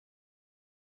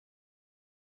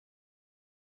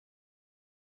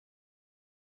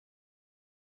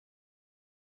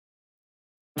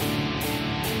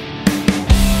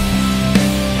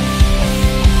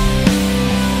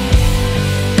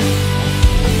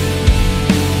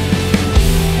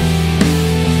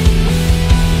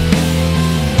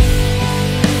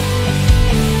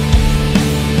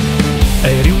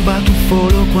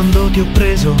quando ti ho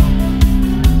preso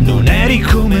non eri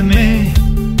come me.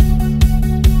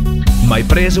 M'hai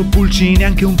preso pulcini,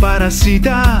 anche un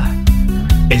parassita,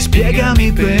 e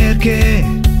spiegami perché.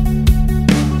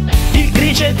 Il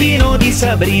cricettino di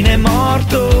Sabrina è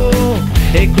morto,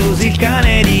 e così il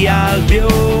cane di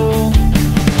Alfio.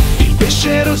 Il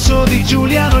pesce rosso di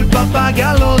Giuliano, il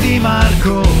pappagallo di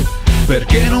Marco,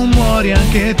 perché non muori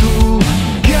anche tu?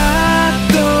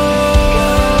 Gatto,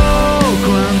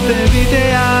 quante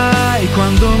vite hai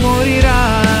quando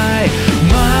morirai?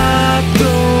 Matto,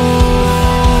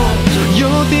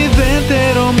 io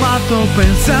diventerò matto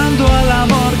pensando alla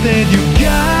morte di un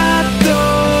gatto.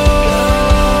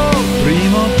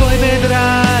 Prima o poi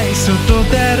vedrai,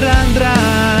 sottoterra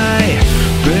andrai,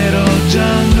 però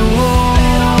già non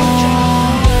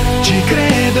ci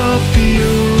credo più.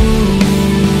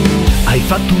 Hai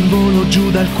fatto un volo giù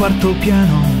dal quarto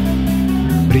piano,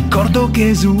 ricordo che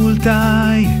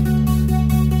esultai.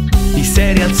 Ti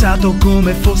sei rialzato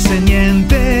come fosse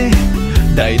niente,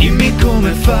 dai dimmi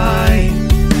come fai.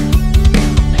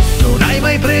 Non hai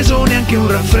mai preso neanche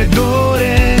un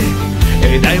raffreddore,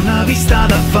 ed hai una vista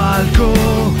da falco.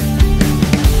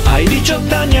 Hai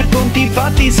 18 anni a conti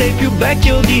fatti, sei più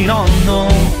vecchio di nonno.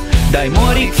 Dai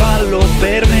muori, fallo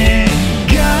per